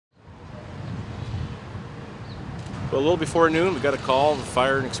Well, a little before noon, we got a call of a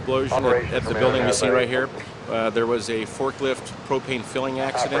fire and explosion at the building we see right here. There was a forklift propane filling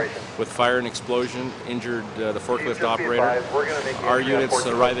accident with fire and explosion, injured the forklift operator. Our units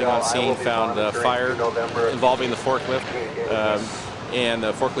arriving on scene found fire involving the forklift, and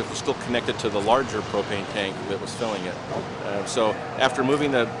the forklift was still connected to the larger propane tank that was filling it. So after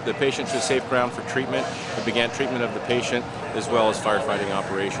moving the patient to safe ground for treatment, we began treatment of the patient as well as firefighting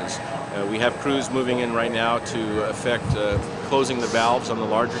operations. We have crews moving in right now to effect closing the valves on the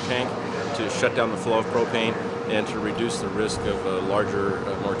larger tank to shut down the flow of propane and to reduce the risk of a larger,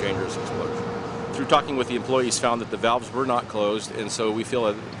 more dangerous explosion. Through talking with the employees, found that the valves were not closed, and so we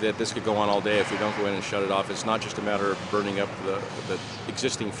feel that this could go on all day if we don't go in and shut it off. It's not just a matter of burning up the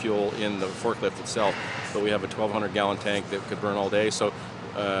existing fuel in the forklift itself, but we have a 1,200-gallon tank that could burn all day. So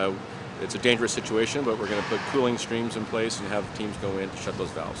it's a dangerous situation, but we're going to put cooling streams in place and have teams go in to shut those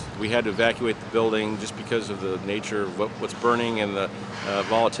valves. We had to evacuate the building just because of the nature of what's burning and the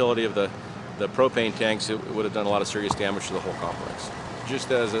volatility of the propane tanks. It would have done a lot of serious damage to the whole complex.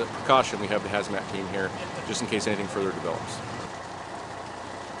 Just as a precaution, we have the hazmat team here, just in case anything further develops.